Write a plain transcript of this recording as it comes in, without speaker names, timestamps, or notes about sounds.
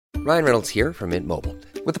Ryan Reynolds here from Mint Mobile.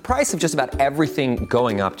 With the price of just about everything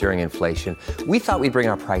going up during inflation, we thought we'd bring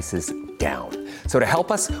our prices down. So to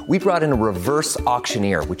help us, we brought in a reverse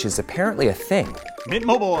auctioneer, which is apparently a thing. Mint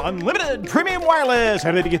Mobile Unlimited Premium Wireless.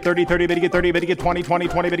 How to get 30, 30, bit to get 30, bit to get 20, 20,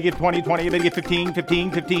 20, bit to get 20, 20, bit to get 15,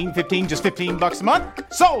 15, 15, 15, just $15 a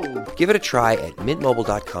month? Sold! Give it a try at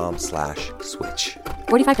mintmobile.com/switch.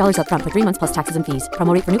 $45 up front for 3 months plus taxes and fees.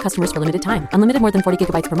 Promo rate for new customers for limited time. Unlimited more than 40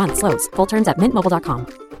 gigabytes per month. Slows full terms at mintmobile.com.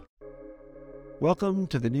 Welcome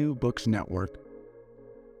to the New Books Network.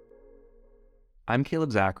 I'm Caleb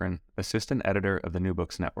Zachrin, Assistant Editor of the New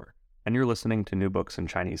Books Network, and you're listening to New Books in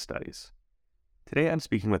Chinese Studies. Today I'm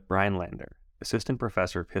speaking with Brian Lander, Assistant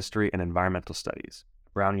Professor of History and Environmental Studies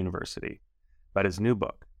at Brown University, about his new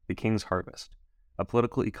book, The King's Harvest, A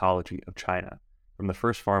Political Ecology of China, from the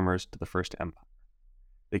First Farmers to the First Empire.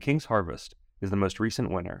 The King's Harvest is the most recent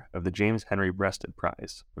winner of the James Henry Breasted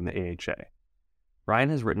Prize from the AHA. Brian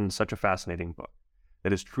has written such a fascinating book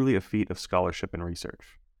that is truly a feat of scholarship and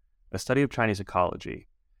research, a study of Chinese ecology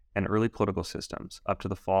and early political systems up to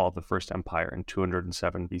the fall of the First Empire in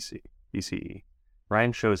 207 BCE.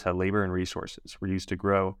 Brian shows how labor and resources were used to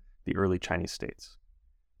grow the early Chinese states.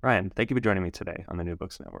 Brian, thank you for joining me today on the New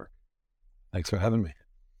Books Network. Thanks for having me.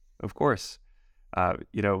 Of course.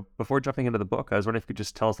 Before jumping into the book, I was wondering if you could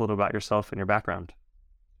just tell us a little about yourself and your background.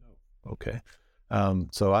 Okay.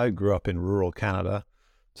 So I grew up in rural Canada,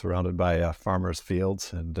 surrounded by farmers'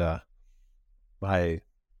 fields, and my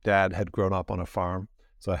dad had grown up on a farm,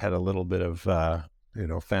 so I had a little bit of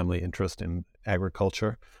family interest in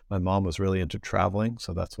agriculture. My mom was really into traveling,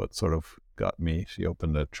 so that's what sort of got me. She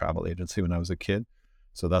opened a travel agency when I was a kid,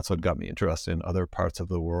 so that's what got me interested in other parts of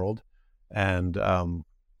the world. And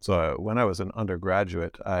so when I was an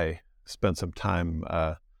undergraduate, I spent some time,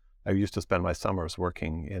 I used to spend my summers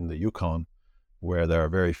working in the Yukon, where there are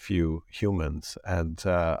very few humans. And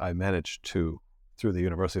I managed to, through the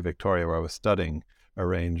University of Victoria, where I was studying,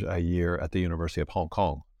 arrange a year at the University of Hong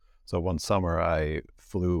Kong. So one summer I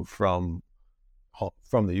flew from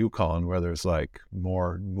the Yukon, where there's like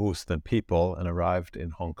more moose than people, and arrived in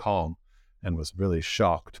Hong Kong, and was really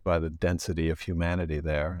shocked by the density of humanity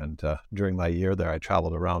there. And during my year there, I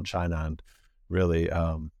traveled around China and really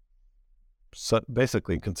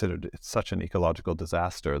basically considered it such an ecological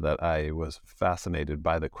disaster that I was fascinated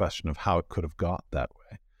by the question of how it could have got that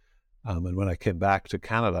way. And when I came back to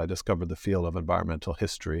Canada, I discovered the field of environmental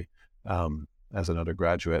history as an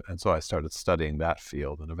undergraduate. And so I started studying that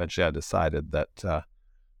field. And eventually I decided that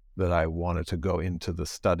I wanted to go into the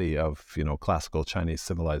study of, classical Chinese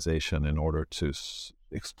civilization in order to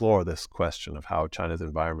explore this question of how China's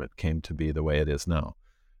environment came to be the way it is now.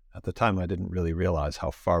 At the time, I didn't really realize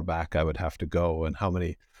how far back I would have to go and how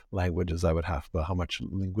many languages I would have, but how much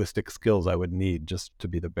linguistic skills I would need just to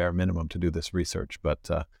be the bare minimum to do this research. But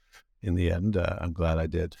in the end, I'm glad I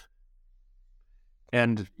did.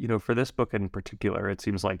 And, for this book in particular, it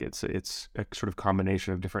seems like it's a sort of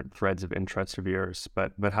combination of different threads of interest of yours.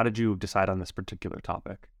 But how did you decide on this particular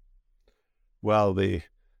topic? Well,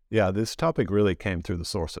 this topic really came through the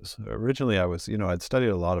sources. Originally, I'd studied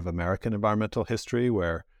a lot of American environmental history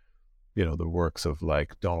where, the works of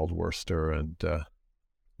like Donald Worcester and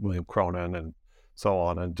William Cronin and so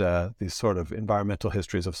on, and these sort of environmental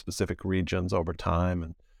histories of specific regions over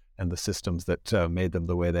time and the systems that made them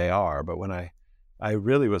the way they are. But when I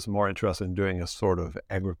really was more interested in doing a sort of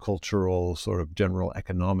agricultural, sort of general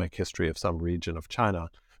economic history of some region of China.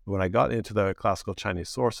 When I got into the classical Chinese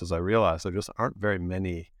sources, I realized there just aren't very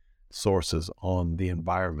many sources on the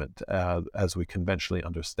environment as we conventionally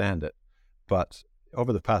understand it. But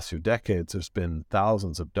over the past few decades, there's been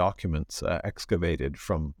thousands of documents excavated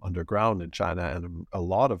from underground in China, and a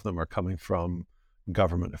lot of them are coming from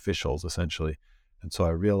government officials, essentially. And so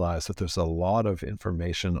I realized that there's a lot of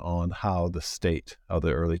information on how the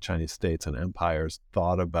early Chinese states and empires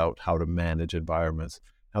thought about how to manage environments,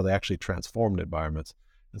 how they actually transformed environments.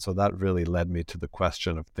 And so that really led me to the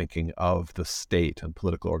question of thinking of the state and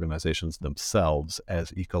political organizations themselves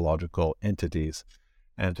as ecological entities,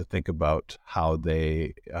 and to think about how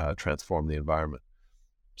they transform the environment.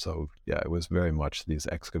 So it was very much these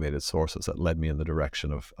excavated sources that led me in the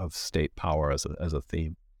direction of state power as a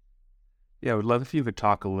theme. Yeah, I would love if you could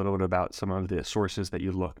talk a little bit about some of the sources that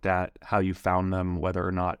you looked at, how you found them, whether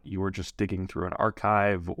or not you were just digging through an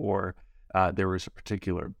archive or there was a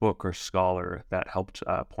particular book or scholar that helped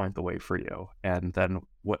point the way for you, and then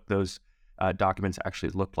what those documents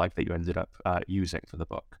actually looked like that you ended up using for the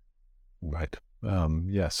book. Right.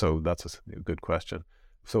 So that's a good question.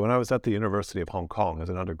 So when I was at the University of Hong Kong as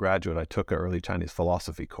an undergraduate, I took an early Chinese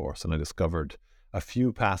philosophy course, and I discovered a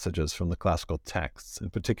few passages from the classical texts, in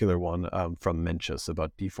particular one from Mencius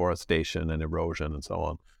about deforestation and erosion and so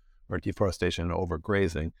on, or deforestation and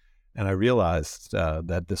overgrazing. And I realized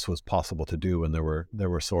that this was possible to do, and there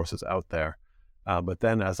were sources out there. But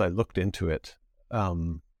then as I looked into it,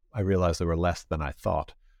 I realized there were less than I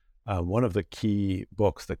thought. One of the key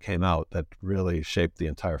books that came out that really shaped the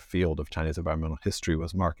entire field of Chinese environmental history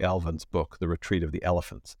was Mark Alvin's book, The Retreat of the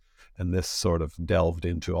Elephants. And this sort of delved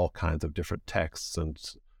into all kinds of different texts and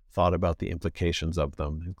thought about the implications of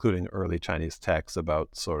them, including early Chinese texts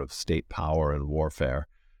about sort of state power and warfare.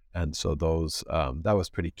 And so those that was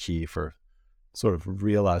pretty key for sort of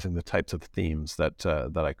realizing the types of themes that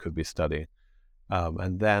I could be studying.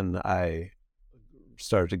 And then I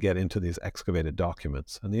started to get into these excavated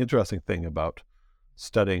documents. And the interesting thing about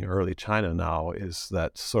studying early China now is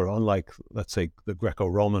that sort of unlike, let's say, the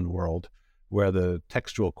Greco-Roman world, where the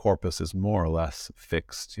textual corpus is more or less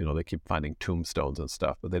fixed, they keep finding tombstones and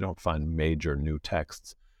stuff, but they don't find major new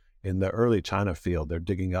texts. In the early China field, they're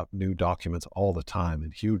digging up new documents all the time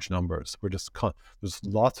in huge numbers. There's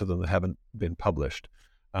lots of them that haven't been published.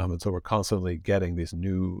 And so we're constantly getting these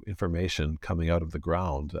new information coming out of the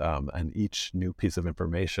ground. And each new piece of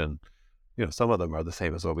information, some of them are the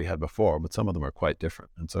same as what we had before, but some of them are quite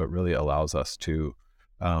different. And so it really allows us to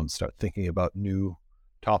start thinking about new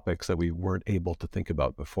topics that we weren't able to think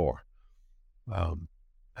about before.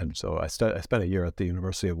 And so I spent a year at the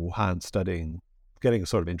University of Wuhan getting a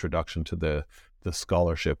sort of introduction to the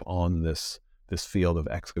scholarship on this field of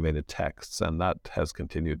excavated texts. And that has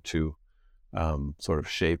continued to sort of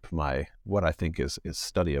shape what I think is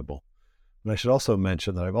studyable. And I should also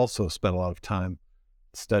mention that I've also spent a lot of time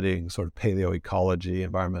studying sort of paleoecology,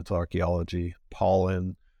 environmental archaeology,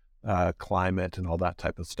 pollen, climate, and all that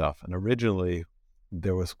type of stuff. And originally,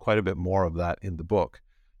 there was quite a bit more of that in the book,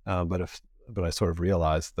 but I sort of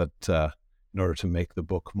realized that in order to make the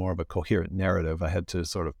book more of a coherent narrative, I had to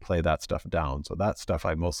sort of play that stuff down. So that stuff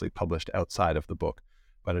I mostly published outside of the book.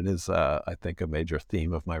 But it is, I think, a major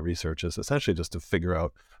theme of my research is essentially just to figure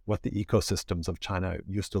out what the ecosystems of China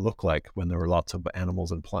used to look like when there were lots of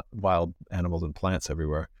animals and wild animals and plants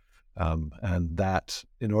everywhere. And that,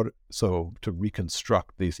 to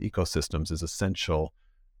reconstruct these ecosystems is essential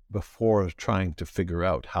before trying to figure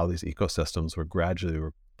out how these ecosystems were gradually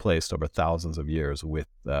replaced over thousands of years with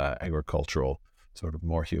agricultural, sort of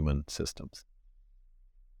more human systems.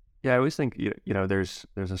 Yeah, I always think, there's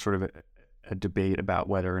a sort of a debate about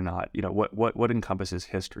whether or not, what encompasses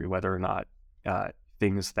history, whether or not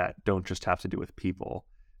things that don't just have to do with people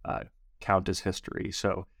count as history.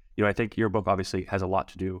 So, I think your book obviously has a lot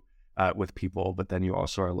to do with people, but then you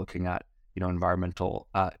also are looking at, environmental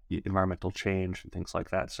change and things like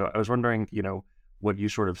that. So I was wondering, what you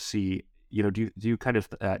sort of see, do you kind of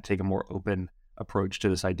take a more open approach to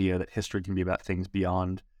this idea that history can be about things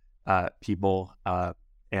beyond people,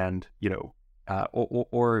 and,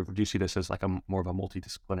 or do you see this as like more of a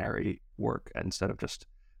multidisciplinary work instead of just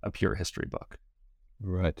a pure history book?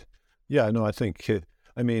 Right. Yeah, no, I think,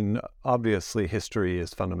 obviously history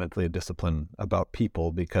is fundamentally a discipline about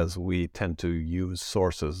people because we tend to use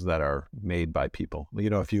sources that are made by people.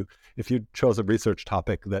 If you chose a research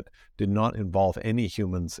topic that did not involve any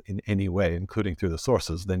humans in any way, including through the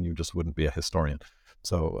sources, then you just wouldn't be a historian.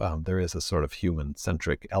 So there is a sort of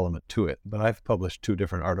human-centric element to it. But I've published 2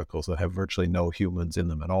 different articles that have virtually no humans in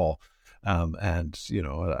them at all.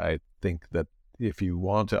 I think that if you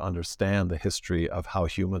want to understand the history of how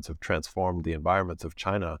humans have transformed the environments of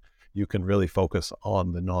China, you can really focus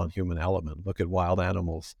on the non-human element. Look at wild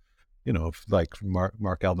animals, like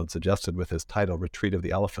Mark Alvin suggested with his title, Retreat of the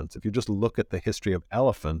Elephants. If you just look at the history of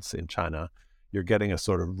elephants in China, you're getting a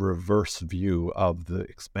sort of reverse view of the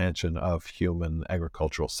expansion of human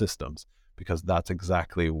agricultural systems, because that's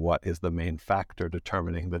exactly what is the main factor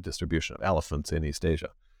determining the distribution of elephants in East Asia.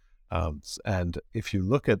 And if you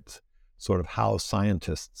look at sort of how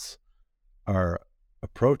scientists are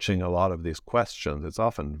approaching a lot of these questions, it's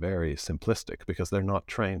often very simplistic because they're not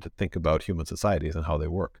trained to think about human societies and how they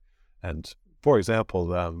work. And for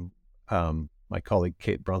example, my colleague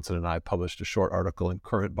Kate Brunson and I published a short article in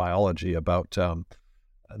Current Biology about the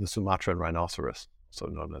Sumatran rhinoceros, also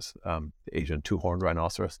known as the Asian two-horned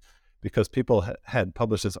rhinoceros, because people had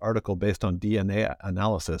published this article based on DNA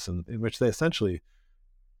analysis, in which they essentially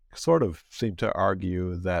sort of seemed to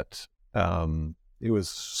argue that it was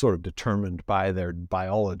sort of determined by their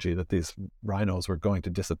biology that these rhinos were going to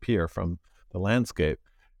disappear from the landscape.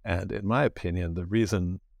 And in my opinion, the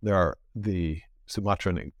reason the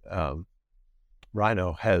Sumatran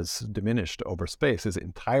rhino has diminished over space is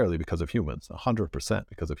entirely because of humans, 100%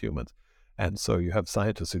 because of humans. And so you have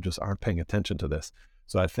scientists who just aren't paying attention to this.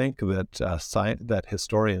 So I think that that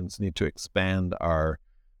historians need to expand our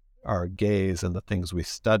gaze and the things we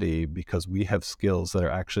study, because we have skills that are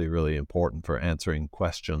actually really important for answering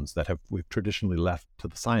questions that we've traditionally left to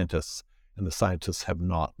the scientists, and the scientists have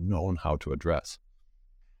not known how to address.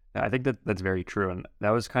 I think that's very true, and that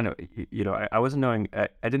was kind of, I wasn't knowing, I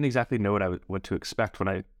didn't exactly know what to expect when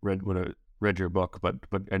I read your book, but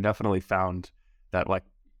I definitely found that like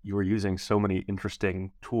you were using so many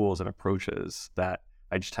interesting tools and approaches that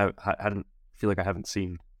I just hadn't feel like I haven't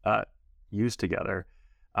seen used together.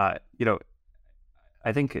 I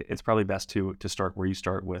think it's probably best to start where you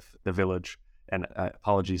start with the village. And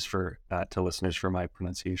apologies to listeners for my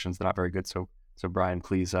pronunciations; they're not very good. So Brian,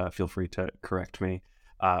 please feel free to correct me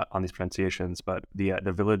on these pronunciations. But the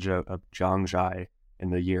village of Zhangjai in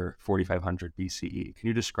the year 4500 BCE. Can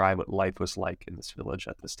you describe what life was like in this village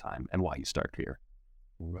at this time and why you start here?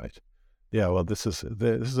 Right. Yeah, well, this is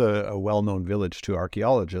a well-known village to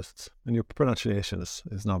archaeologists, and your pronunciation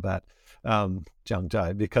is not bad,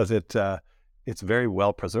 Zhangjai, because it's very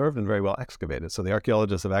well preserved and very well excavated. So the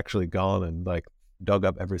archaeologists have actually gone and like dug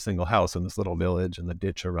up every single house in this little village and the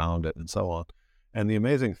ditch around it and so on. And the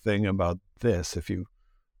amazing thing about this, if you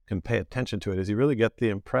can pay attention to it, is you really get the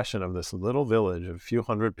impression of this little village of a few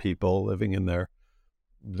hundred people living in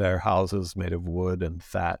their houses made of wood and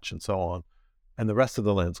thatch and so on. And the rest of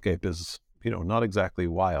the landscape is, not exactly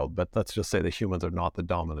wild, but let's just say the humans are not the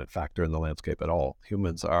dominant factor in the landscape at all.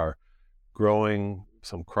 Humans are growing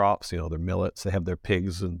some crops, they're millets, they have their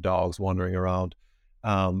pigs and dogs wandering around.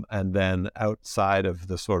 And then outside of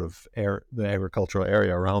the sort of the agricultural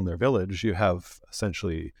area around their village, you have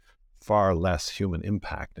essentially far less human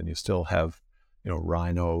impact, and you still have,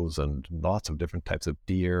 rhinos and lots of different types of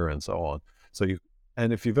deer and so on.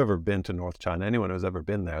 And if you've ever been to North China, anyone who's ever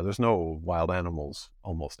been there, there's no wild animals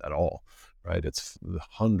almost at all, right? It's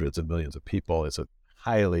hundreds of millions of people. It's a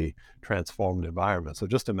highly transformed environment. So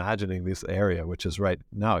just imagining this area, which is right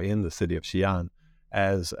now in the city of Xi'an,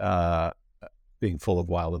 as being full of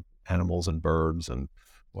wild animals and birds and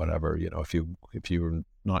whatever, if you're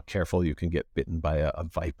not careful, you can get bitten by a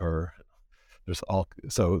viper. There's all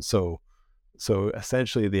So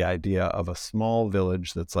essentially the idea of a small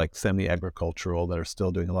village that's like semi-agricultural, that are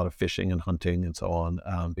still doing a lot of fishing and hunting and so on,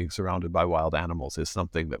 being surrounded by wild animals, is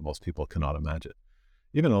something that most people cannot imagine.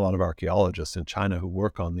 Even a lot of archaeologists in China who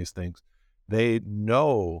work on these things, they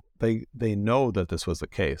know that this was the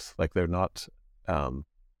case. Like they're not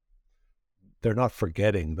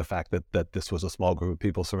forgetting the fact that this was a small group of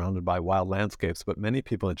people surrounded by wild landscapes, but many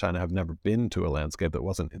people in China have never been to a landscape that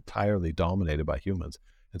wasn't entirely dominated by humans.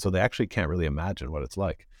 And so they actually can't really imagine what it's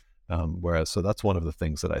like. So that's one of the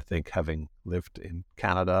things that I think, having lived in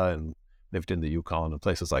Canada and lived in the Yukon and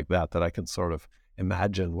places like that I can sort of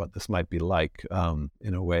imagine what this might be like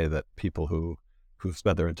in a way that people who've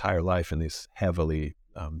spent their entire life in these heavily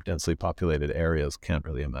densely populated areas can't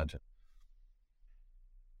really imagine.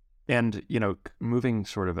 And, moving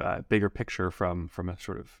sort of a bigger picture from a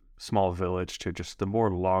sort of small village to just the more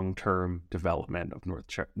long-term development of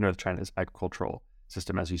North China's agricultural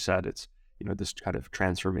system, as you said, it's, this kind of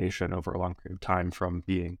transformation over a long period of time from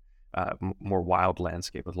being more wild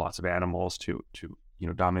landscape with lots of animals to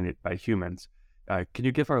dominated by humans. Can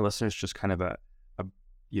you give our listeners just kind of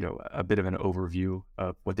a bit of an overview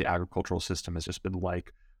of what the agricultural system has just been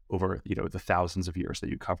like over, the thousands of years that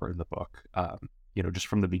you cover in the book, just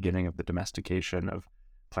from the beginning of the domestication of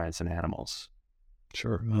plants and animals?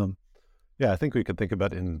 Sure. I think we could think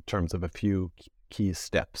about it in terms of a few key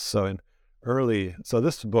steps. So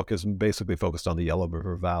this book is basically focused on the Yellow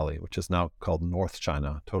River Valley, which is now called North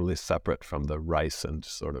China, totally separate from the rice and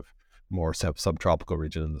sort of more subtropical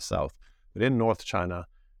region in the south. But in North China,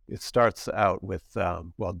 it starts out with,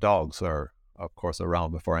 dogs are, of course, around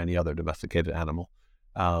before any other domesticated animal.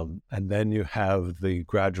 And then you have the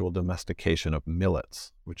gradual domestication of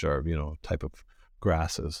millets, which are, a type of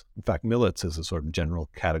grasses. In fact, millets is a sort of general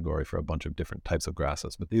category for a bunch of different types of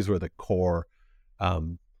grasses, but these were the core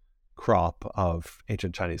crop of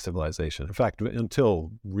ancient Chinese civilization. In fact,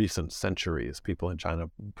 until recent centuries, people in China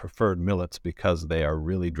preferred millets because they are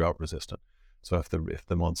really drought resistant. So if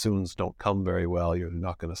the monsoons don't come very well, you're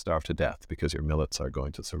not going to starve to death because your millets are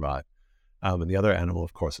going to survive. And the other animal,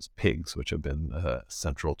 of course, is pigs, which have been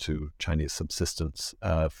central to Chinese subsistence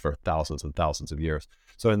for thousands and thousands of years.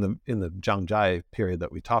 So in the Zhangjai period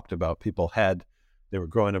that we talked about, they were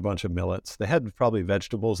growing a bunch of millets. They had probably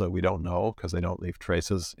vegetables that we don't know because they don't leave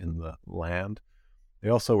traces in the land. They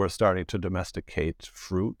also were starting to domesticate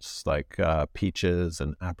fruits like peaches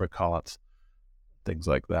and apricots, things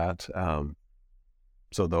like that.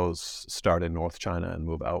 So those start in North China and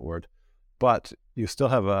move outward. but you still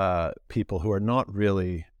have people who are not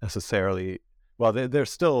really necessarily, well, they're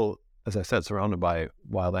still, as I said, surrounded by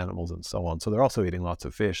wild animals and so on. So they're also eating lots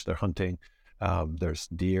of fish, they're hunting, there's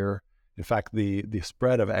deer. In fact, the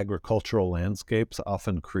spread of agricultural landscapes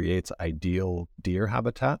often creates ideal deer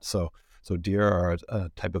habitat. So deer are a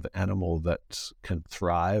type of animal that can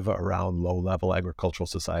thrive around low-level agricultural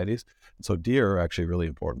societies. And so deer are actually really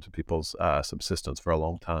important to people's subsistence for a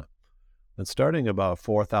long time. And starting about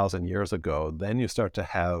 4,000 years ago, then you start to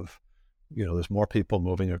have, there's more people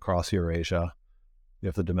moving across Eurasia. You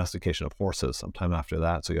have the domestication of horses sometime after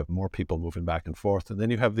that. So you have more people moving back and forth. And then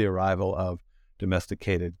you have the arrival of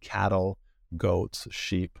domesticated cattle, goats,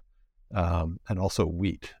 sheep, and also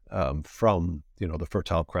wheat from, the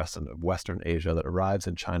Fertile Crescent of Western Asia that arrives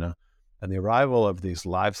in China. And the arrival of these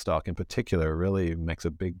livestock in particular really makes a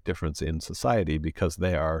big difference in society because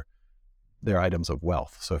they're items of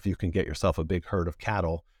wealth. So if you can get yourself a big herd of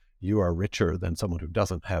cattle, you are richer than someone who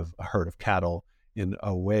doesn't have a herd of cattle in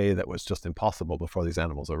a way that was just impossible before these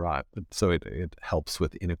animals arrived. So it helps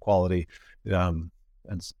with inequality. So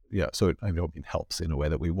I don't mean helps in a way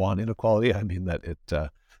that we want inequality. I mean that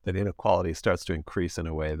that inequality starts to increase in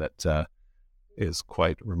a way that is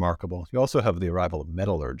quite remarkable. You also have the arrival of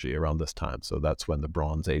metallurgy around this time. So that's when the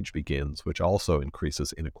Bronze Age begins, which also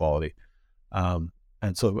increases inequality.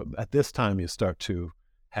 And so at this time, you start to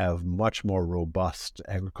have much more robust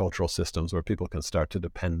agricultural systems where people can start to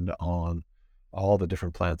depend on all the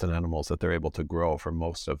different plants and animals that they're able to grow for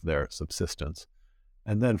most of their subsistence.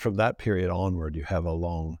 And then from that period onward, you have a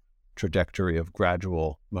long trajectory of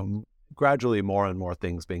gradually more and more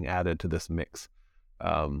things being added to this mix.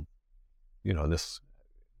 This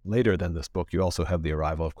later than this book, you also have the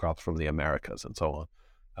arrival of crops from the Americas and so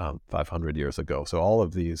on, 500 years ago. So all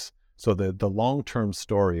of these. So the long-term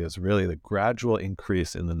story is really the gradual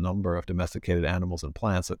increase in the number of domesticated animals and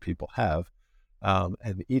plants that people have.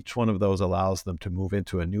 And each one of those allows them to move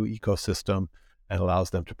into a new ecosystem and allows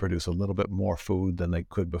them to produce a little bit more food than they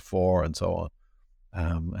could before and so on.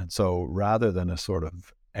 And so rather than a sort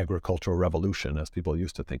of agricultural revolution, as people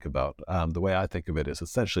used to think about, the way I think of it is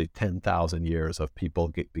essentially 10,000 years of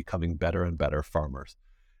people becoming better and better farmers.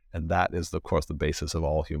 And that is, of course, the basis of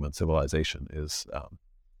all human civilization is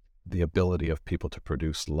the ability of people to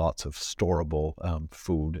produce lots of storable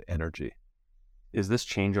food energy. Is this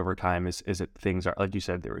change over time? Is it things are, like you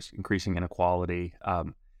said, there was increasing inequality,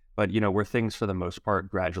 but were things for the most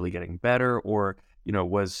part gradually getting better, or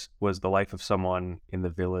was the life of someone in the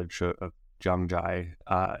village of Zhangjai,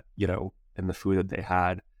 and the food that they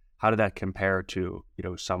had, how did that compare to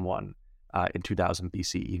someone in 2000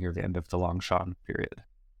 BCE near the end of the Longshan period?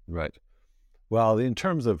 Right. Well, in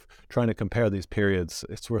terms of trying to compare these periods,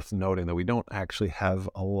 it's worth noting that we don't actually have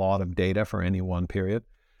a lot of data for any one period,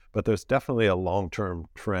 but there's definitely a long-term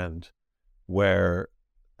trend where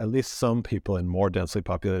at least some people in more densely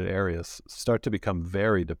populated areas start to become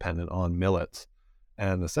very dependent on millets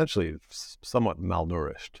and essentially somewhat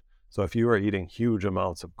malnourished. So if you are eating huge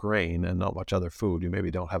amounts of grain and not much other food, you maybe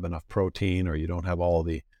don't have enough protein, or you don't have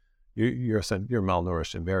you're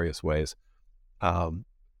malnourished in various ways.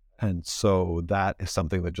 And so that is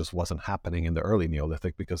something that just wasn't happening in the early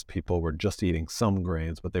Neolithic because people were just eating some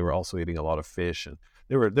grains, but they were also eating a lot of fish, and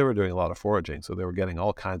they were doing a lot of foraging. So they were getting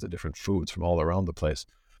all kinds of different foods from all around the place.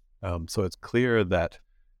 So it's clear that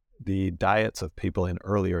the diets of people in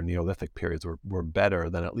earlier Neolithic periods were better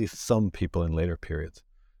than at least some people in later periods.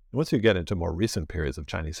 And once you get into more recent periods of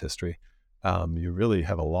Chinese history, you really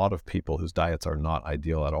have a lot of people whose diets are not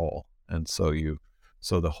ideal at all. And so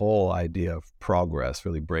the whole idea of progress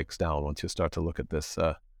really breaks down once you start to look at this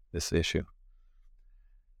issue.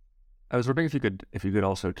 I was wondering if you could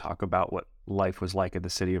also talk about what life was like in the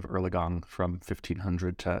city of Erlangen from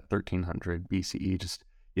 1500 to 1300 BCE, just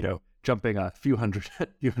jumping a few hundred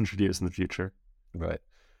years in the future. Right.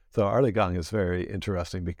 So Erlangen is very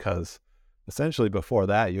interesting because essentially before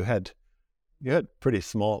that you had pretty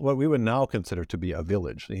small, what we would now consider to be a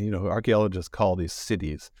village. Archaeologists call these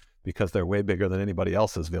cities because they're way bigger than anybody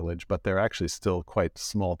else's village, but they're actually still quite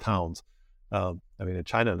small towns. In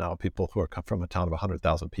China now, people who are from a town of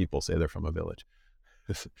 100,000 people say they're from a village.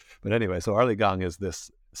 But anyway, so Erlangen is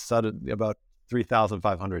this sudden, about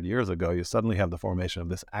 3,500 years ago, you suddenly have the formation of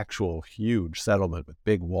this actual huge settlement with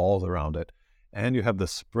big walls around it. And you have the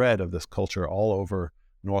spread of this culture all over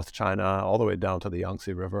North China, all the way down to the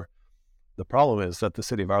Yangtze River. The problem is that the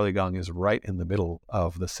city of Erlangen is right in the middle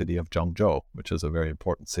of the city of Zhengzhou, which is a very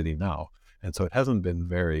important city now. And so it hasn't been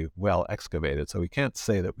very well excavated. So we can't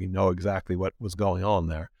say that we know exactly what was going on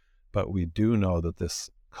there, but we do know that this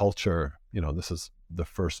culture, this is the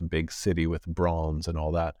first big city with bronze and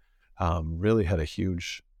all that, really had a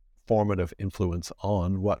huge formative influence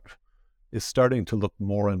on what is starting to look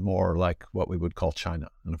more and more like what we would call China.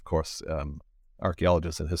 And of course,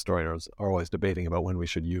 archaeologists and historians are always debating about when we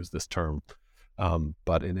should use this term.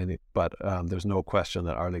 But there's no question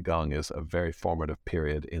that Arligang is a very formative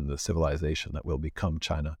period in the civilization that will become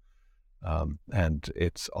China. And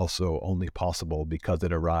it's also only possible because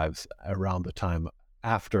it arrives around the time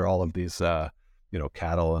after all of these,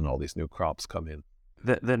 cattle and all these new crops come in.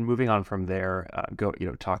 Then moving on from there,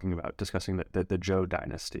 discussing the Zhou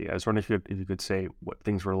dynasty. I was wondering if you could say what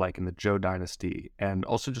things were like in the Zhou dynasty, and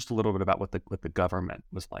also just a little bit about what the government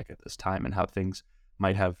was like at this time and how things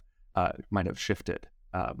might have shifted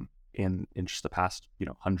in just the past few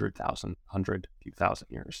thousand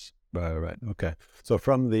years. Right. Okay. So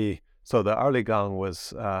the Arligang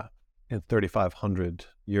was in 3,500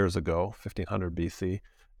 years ago, 1500 BC.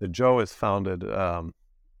 The Zhou is founded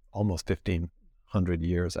almost 1,500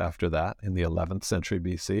 years after that, in the 11th century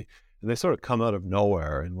BC. And they sort of come out of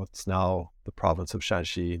nowhere in what's now the province of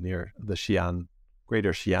Shanxi, near the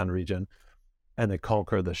greater Xi'an region. And they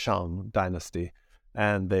conquer the Shang dynasty.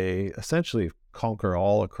 And they essentially conquer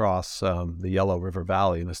all across the Yellow River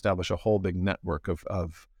Valley and establish a whole big network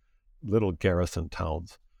of little garrison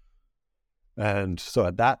towns. And so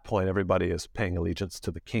at that point, everybody is paying allegiance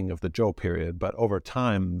to the king of the Zhou period. But over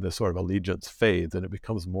time, this sort of allegiance fades and it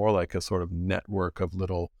becomes more like a sort of network of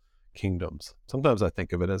little kingdoms. Sometimes I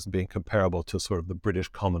think of it as being comparable to sort of the British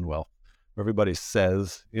Commonwealth, where everybody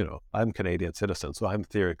says, I'm Canadian citizen, so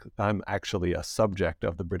I'm actually a subject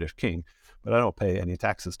of the British king, but I don't pay any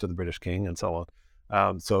taxes to the British king and so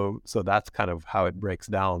on. So that's kind of how it breaks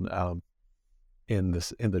down in the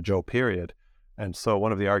Zhou period. And so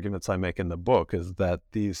one of the arguments I make in the book is that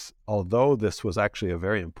although this was actually a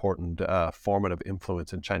very important formative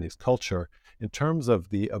influence in Chinese culture, in terms of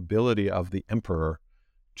the ability of the emperor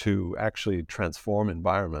to actually transform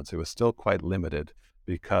environments, it was still quite limited,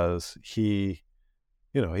 because he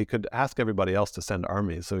could ask everybody else to send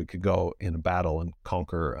armies so he could go in a battle and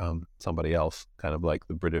conquer somebody else, kind of like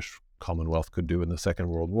the British Commonwealth could do in the Second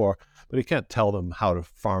World War, but he can't tell them how to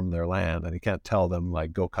farm their land, and he can't tell them,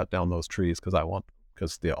 like, go cut down those trees because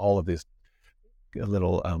all of these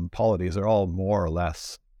little polities are all more or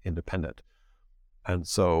less independent. And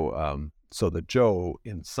so the Zhou,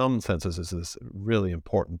 in some senses, is this really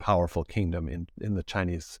important, powerful kingdom in the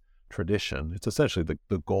Chinese tradition. It's essentially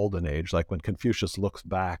the golden age. Like when Confucius looks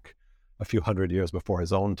back a few hundred years before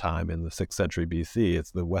his own time in the 6th century BC,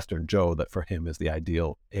 it's the Western Zhou that for him is the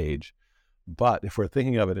ideal age. But if we're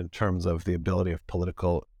thinking of it in terms of the ability of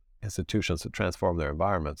political institutions to transform their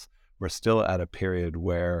environments, we're still at a period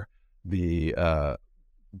where the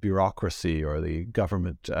bureaucracy or the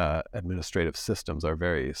government administrative systems are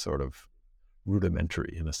very sort of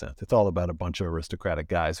rudimentary in a sense. It's all about a bunch of aristocratic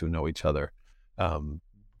guys who know each other,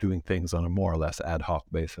 doing things on a more or less ad hoc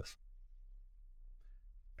basis.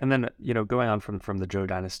 And then, going on from the Zhou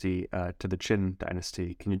dynasty to the Qin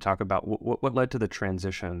dynasty, can you talk about what led to the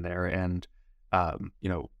transition there, and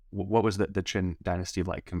what was the Qin dynasty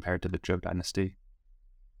like compared to the Zhou dynasty?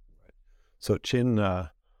 So Qin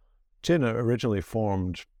originally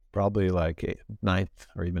formed probably like 9th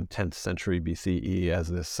or even 10th century BCE as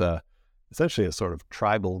this essentially a sort of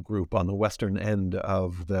tribal group on the western end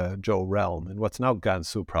of the Zhou realm in what's now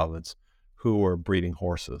Gansu province, who were breeding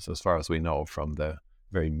horses, as far as we know from the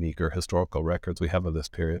very meager historical records we have of this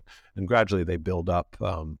period. And gradually they build up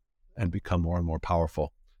and become more and more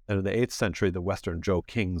powerful. And in the 8th century, the Western Zhou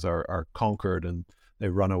kings are conquered, and they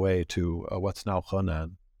run away to what's now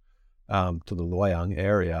Henan, to the Luoyang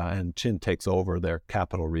area, and Qin takes over their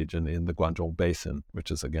capital region in the Guangzhou Basin,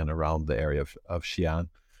 which is again around the area of Xi'an.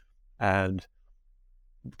 And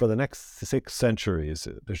for the next 6 centuries,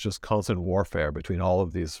 there's just constant warfare between all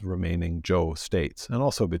of these remaining Zhou states, and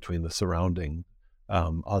also between the surrounding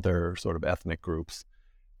other sort of ethnic groups.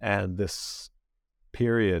 And this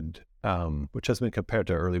period, which has been compared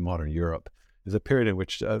to early modern Europe, is a period in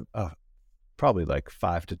which probably like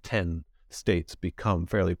 5 to 10 states become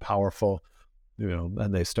fairly powerful,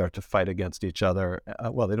 and they start to fight against each other.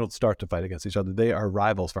 Well, they don't start to fight against each other. They are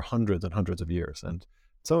rivals for hundreds and hundreds of years. And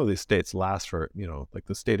some of these states last for, like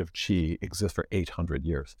the state of Qi exists for 800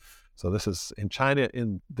 years. So this is in China,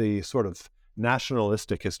 in the sort of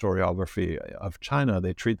nationalistic historiography of China,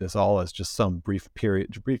 they treat this all as just some brief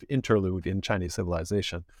interlude in Chinese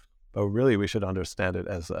civilization. But really, we should understand it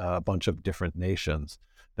as a bunch of different nations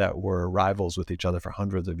that were rivals with each other for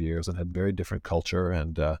hundreds of years and had very different culture,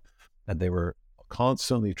 and they were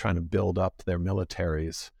constantly trying to build up their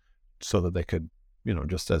militaries so that they could,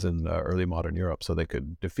 just as in early modern Europe, so they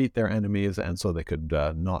could defeat their enemies and so they could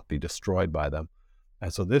not be destroyed by them.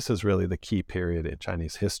 And so this is really the key period in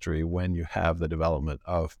Chinese history when you have the development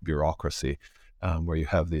of bureaucracy, where you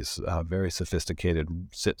have these very sophisticated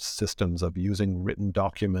systems of using written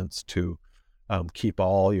documents to keep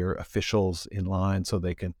all your officials in line, so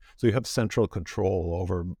you have central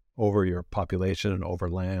control over your population and over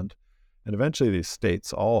land. And eventually these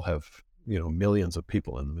states all have, millions of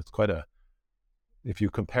people in them. It's if you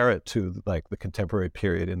compare it to like the contemporary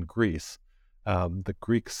period in Greece, the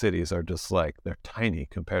Greek cities are just they're tiny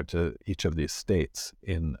compared to each of these states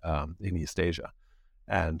in East Asia.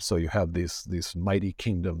 And so you have these mighty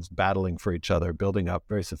kingdoms battling for each other, building up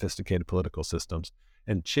very sophisticated political systems.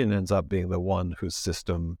 And Qin ends up being the one whose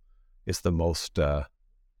system is the most, the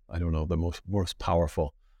most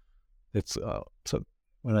powerful. It's so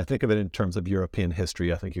when I think of it in terms of European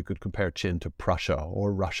history, I think you could compare Qin to Prussia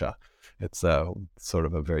or Russia. It's sort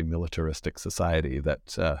of a very militaristic society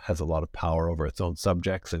that has a lot of power over its own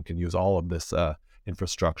subjects and can use all of this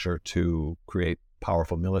infrastructure to create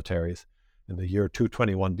powerful militaries. In the year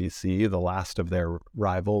 221 BC, the last of their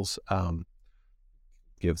rivals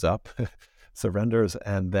gives up, surrenders,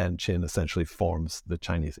 and then Qin essentially forms the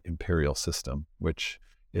Chinese imperial system, which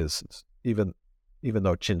is, even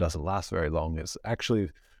though Qin doesn't last very long, is actually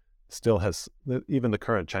still has, even the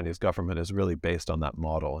current Chinese government is really based on that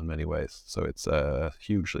model in many ways. So it's a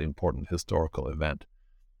hugely important historical event.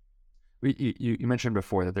 You mentioned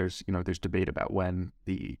before that there's debate about when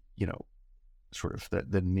the, sort of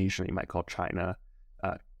the nation you might call China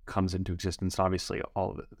comes into existence. Obviously,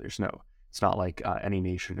 all of it, it's not like any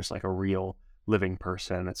nation is like a real living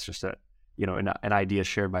person. It's just an idea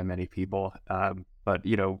shared by many people. But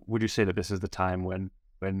would you say that this is the time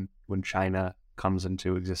when China comes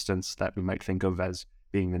into existence that we might think of as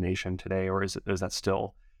being the nation today, or is that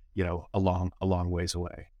still a long ways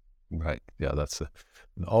away? Right. Yeah, that's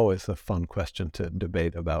always a fun question to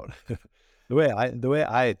debate about. The way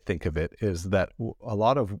I think of it is that a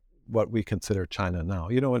lot of what we consider China now,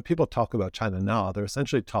 when people talk about China now, they're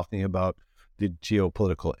essentially talking about the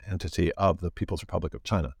geopolitical entity of the People's Republic of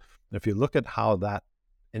China. And if you look at how that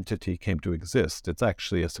entity came to exist, it's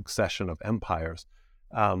actually a succession of empires,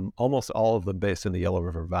 almost all of them based in the Yellow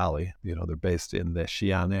River Valley. They're based in the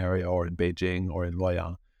Xi'an area or in Beijing or in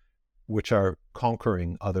Luoyang, which are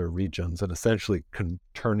conquering other regions and essentially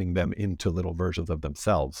turning them into little versions of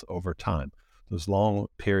themselves over time. Those long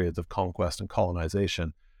periods of conquest and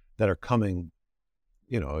colonization that are coming,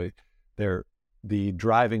 the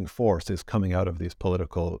driving force is coming out of these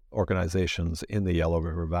political organizations in the Yellow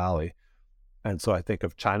River Valley. And so I think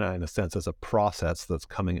of China in a sense as a process that's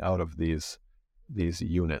coming out of these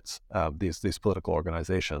units, these political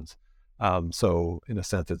organizations. So in a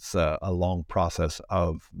sense, it's a long process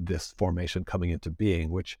of this formation coming into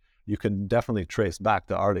being, which you can definitely trace back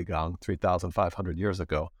to Artigang 3,500 years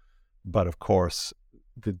ago. But of course,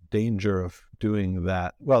 the danger of doing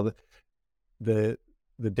that, the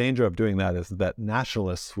danger of doing that is that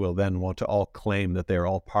nationalists will then want to all claim that they're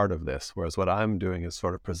all part of this. Whereas what I'm doing is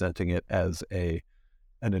sort of presenting it as an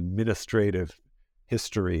administrative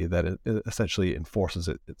history that it essentially enforces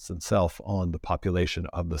itself on the population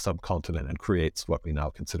of the subcontinent and creates what we now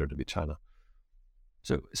consider to be China.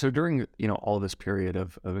 So during all this period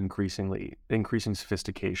of increasing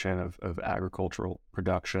sophistication of agricultural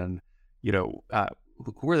production,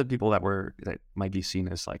 who are the people that might be seen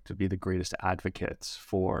as like to be the greatest advocates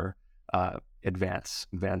for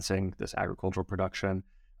advancing this agricultural production?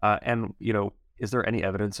 And is there any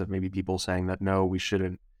evidence of maybe people saying that no, we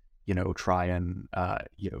shouldn't try and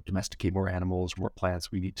domesticate more animals, more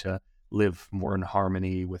plants? We need to live more in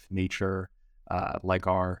harmony with nature, like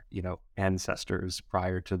our ancestors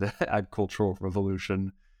prior to the agricultural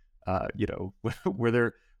revolution. Were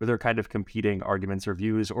there kind of competing arguments or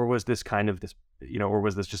views, or was this kind of this, or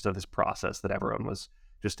was this just this process that everyone was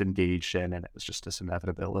just engaged in, and it was just this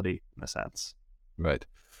inevitability in a sense? Right.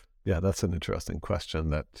 Yeah, that's an interesting question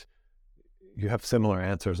that you have similar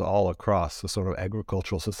answers all across the sort of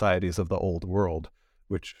agricultural societies of the old world,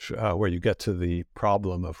 which where you get to the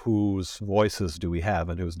problem of whose voices do we have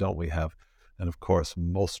and whose don't we have. And of course,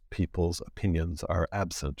 most people's opinions are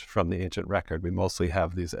absent from the ancient record. We mostly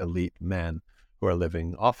have these elite men who are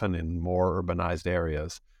living often in more urbanized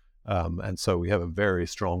areas. And so we have a very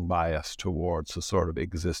strong bias towards the sort of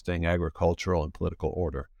existing agricultural and political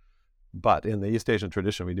order. But in the East Asian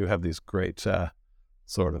tradition, we do have these great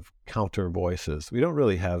sort of counter voices. We don't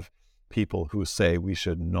really have people who say we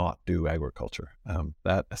should not do agriculture.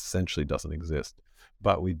 That essentially doesn't exist.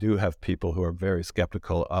 But we do have people who are very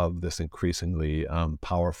skeptical of this increasingly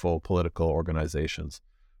powerful political organizations.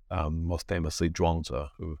 Most famously Zhuangzi,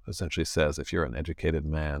 who essentially says if you're an educated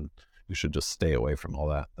man, you should just stay away from all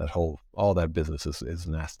that. All that business is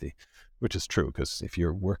nasty, which is true, because if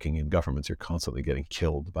you're working in governments, you're constantly getting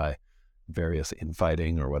killed by various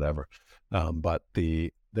infighting or whatever. But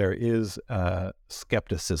there is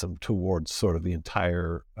skepticism towards sort of the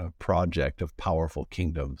entire project of powerful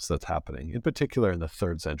kingdoms that's happening, in particular in the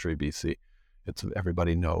 3rd century BC.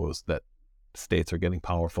 Everybody knows that states are getting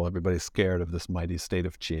powerful. Everybody's scared of this mighty state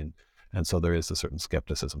of Qin. And so there is a certain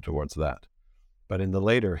skepticism towards that. But in the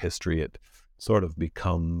later history, it sort of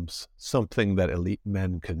becomes something that elite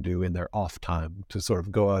men can do in their off time, to sort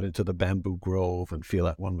of go out into the bamboo grove and feel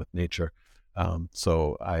at one with nature.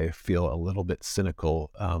 So I feel a little bit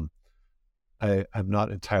cynical. I'm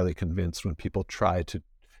not entirely convinced when people try to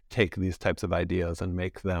take these types of ideas and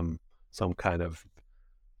make them some kind of,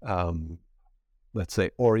 let's say,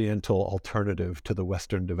 Oriental alternative to the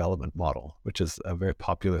Western development model, which is a very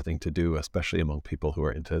popular thing to do, especially among people who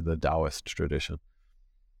are into the Taoist tradition.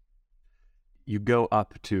 You go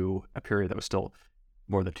up to a period that was still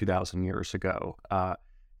more than 2,000 years ago.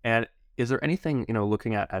 And is there anything,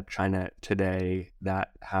 looking at China today that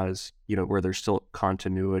has, where there's still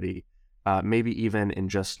continuity, maybe even in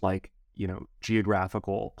just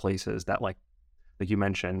geographical places that like you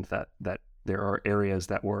mentioned, that there are areas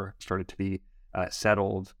that were started to be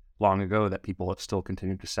settled long ago that people have still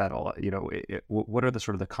continued to settle. What are the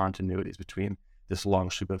sort of the continuities between this long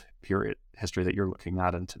sweep of period history that you're looking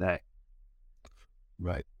at in today?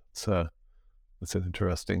 Right. That's an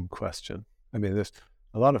interesting question. I mean, there's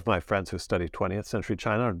a lot of my friends who study 20th century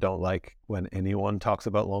China don't like when anyone talks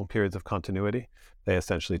about long periods of continuity. They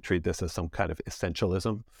essentially treat this as some kind of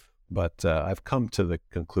essentialism. But I've come to the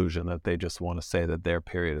conclusion that they just want to say that their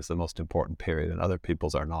period is the most important period and other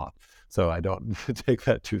people's are not. So I don't take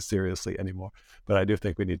that too seriously anymore. But I do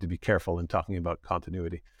think we need to be careful in talking about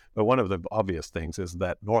continuity. But one of the obvious things is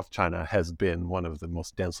that North China has been one of the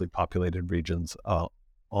most densely populated regions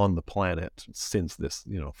on the planet since this,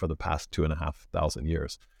 for the past 2,500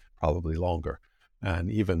 years, probably longer.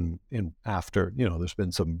 And even after, there's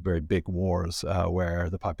been some very big wars where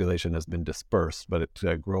the population has been dispersed, but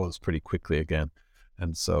it grows pretty quickly again.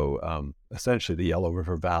 And so essentially the Yellow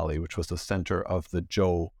River Valley, which was the center of the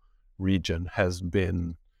Zhou region, has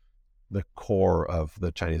been the core of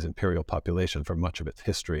the Chinese imperial population for much of its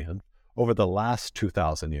history. And over the last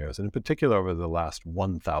 2,000 years, and in particular over the last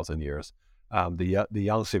 1,000 years, the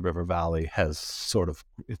Yangtze River Valley has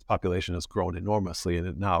its population has grown enormously, and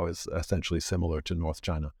it now is essentially similar to North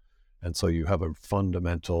China. And so you have a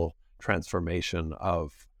fundamental transformation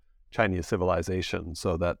of Chinese civilization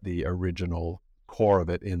so that the original core of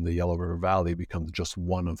it in the Yellow River Valley becomes just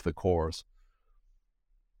one of the cores.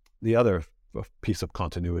 The other piece of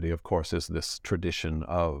continuity, of course, is this tradition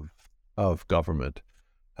of government.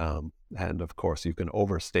 And of course, you can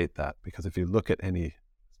overstate that, because if you look at any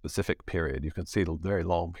specific period, you can see very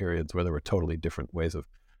long periods where there were totally different ways of,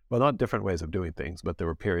 not different ways of doing things, but there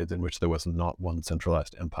were periods in which there was not one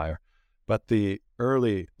centralized empire. But in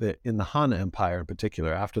the Han Empire in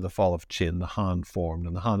particular, after the fall of Qin, the Han formed,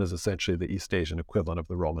 and the Han is essentially the East Asian equivalent of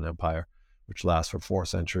the Roman Empire, which lasts for 4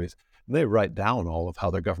 centuries. And they write down all of how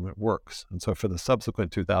their government works. And so for the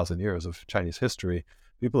subsequent 2,000 years of Chinese history,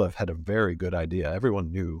 people have had a very good idea.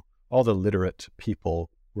 Everyone knew, all the literate people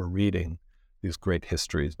were reading these great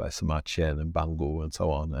histories by Sima Qian and Bangu and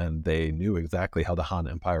so on, and they knew exactly how the Han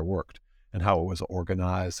Empire worked and how it was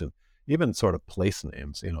organized, and even sort of place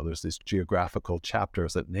names. There's these geographical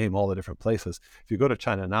chapters that name all the different places. If you go to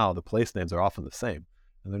China now, the place names are often the same,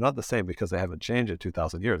 and they're not the same because they haven't changed in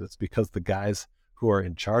 2,000 years. It's because the guys who are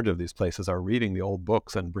in charge of these places are reading the old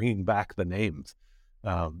books and bringing back the names.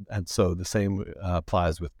 And so the same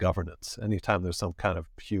applies with governance. Anytime there's some kind of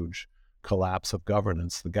huge collapse of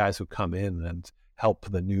governance, the guys who come in and help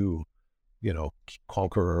the new,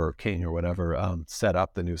 conqueror or king or whatever set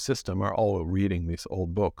up the new system are all reading these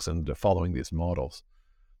old books and following these models.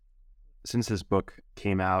 Since this book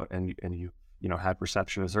came out and you had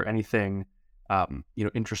reception, is there anything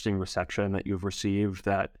interesting reception that you've received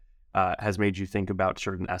that has made you think about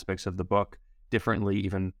certain aspects of the book differently,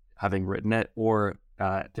 even having written it, or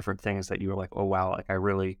different things that you were like, oh wow, like I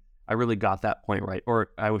really got that point right, or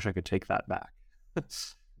I wish I could take that back?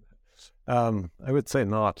 I would say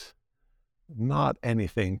not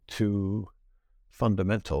anything too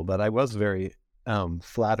fundamental, but I was very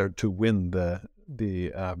flattered to win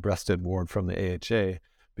the Breasted Award from the AHA,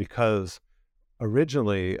 because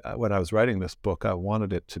originally when I was writing this book, I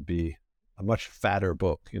wanted it to be a much fatter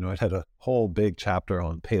book. It had a whole big chapter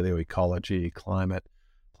on paleoecology, climate,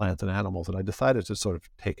 plants and animals, and I decided to sort of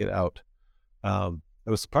take it out. It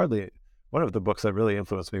was partly one of the books that really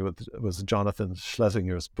influenced me was Jonathan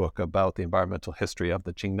Schlesinger's book about the environmental history of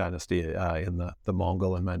the Qing dynasty in the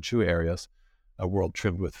Mongol and Manchu areas, A World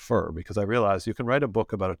Trimmed with Fur, because I realized you can write a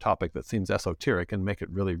book about a topic that seems esoteric and make it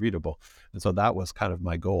really readable. And so that was kind of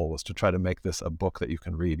my goal, was to try to make this a book that you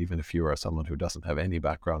can read, even if you are someone who doesn't have any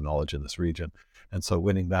background knowledge in this region. And so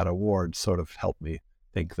winning that award sort of helped me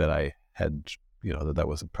think that I had, that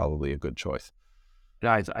was probably a good choice.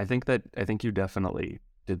 Yeah, I think you definitely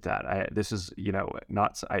did that. This is,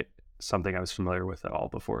 not something I was familiar with at all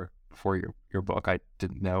before your book. I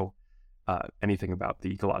didn't know anything about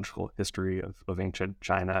the ecological history of ancient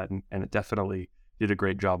China, and it definitely did a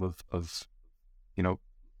great job of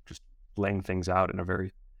just laying things out in a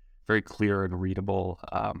very, very clear and readable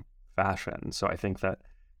fashion. So I think that,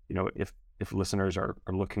 if listeners are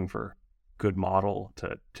looking for good model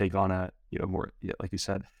to take on a, more, like you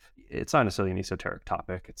said, it's not necessarily an esoteric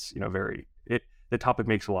topic. It's, the topic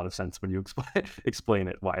makes a lot of sense when you explain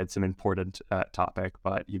it, why it's an important topic,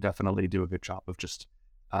 but you definitely do a good job of just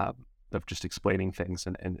explaining things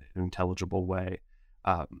in an intelligible way.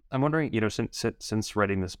 I'm wondering, since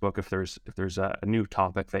writing this book, if there's a new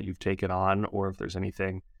topic that you've taken on, or if there's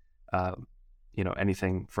anything,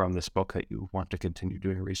 anything from this book that you want to continue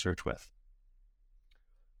doing research with.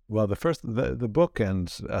 Well, the book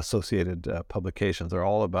and associated publications are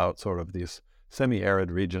all about sort of these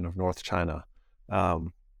semi-arid region of North China.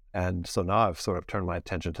 And so now I've sort of turned my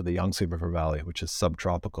attention to the Yangtze River Valley, which is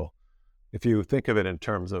subtropical. If you think of it in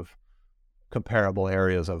terms of comparable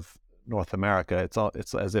areas of North America,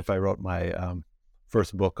 it's as if I wrote my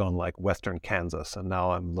first book on like Western Kansas, and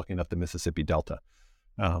now I'm looking at the Mississippi Delta.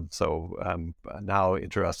 So I'm now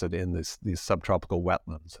interested in these subtropical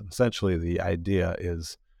wetlands. And essentially the idea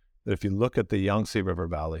is that if you look at the Yangtze River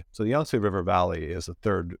Valley, so the Yangtze River Valley is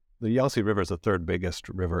the Yangtze River is the third biggest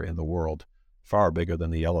river in the world, far bigger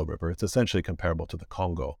than the Yellow River. It's essentially comparable to the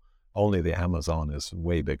Congo. Only the Amazon is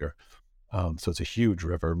way bigger. So it's a huge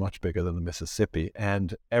river, much bigger than the Mississippi.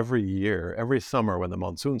 And every summer when the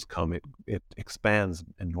monsoons come, it expands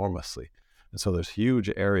enormously. And so there's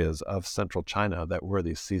huge areas of central China that were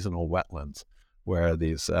these seasonal wetlands, where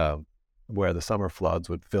where the summer floods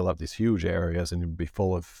would fill up these huge areas and it would be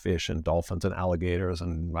full of fish and dolphins and alligators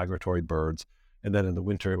and migratory birds. And then in the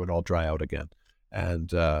winter, it would all dry out again.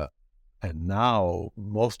 And now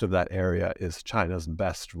most of that area is China's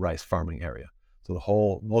best rice farming area.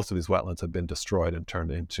 So most of these wetlands have been destroyed and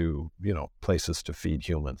turned into, places to feed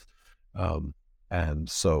humans. And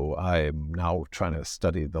so I'm now trying to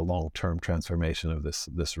study the long-term transformation of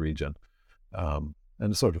this region, and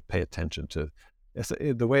sort of pay attention to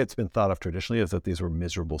the way it's been thought of traditionally is that these were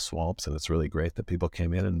miserable swamps, and it's really great that people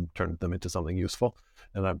came in and turned them into something useful.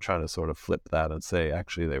 And I'm trying to sort of flip that and say,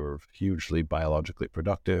 actually, they were hugely biologically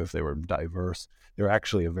productive. They were diverse. They were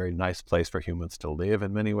actually a very nice place for humans to live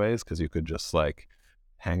in many ways, because you could just like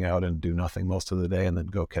hang out and do nothing most of the day and then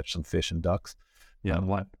go catch some fish and ducks. Yeah,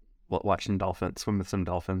 watching dolphins, swim with some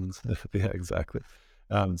dolphins. Yeah, exactly.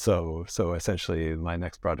 So essentially my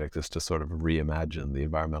next project is to sort of reimagine the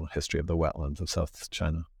environmental history of the wetlands of South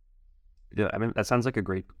China. Yeah, I mean, that sounds like a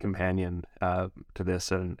great companion to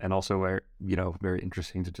this, and also where, very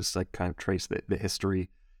interesting to just like kind of trace the history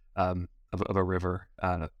of a river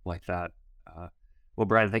like that. Well,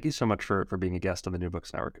 Brian, thank you so much for being a guest on the New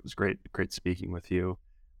Books Network. It was great speaking with you.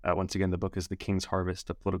 Once again, the book is The King's Harvest,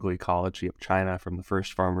 A Political Ecology of China from the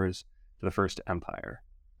First Farmers to the First Empire.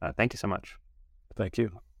 Thank you so much. Thank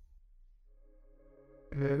you.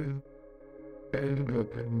 Thank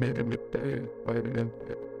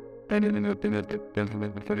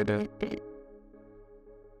you.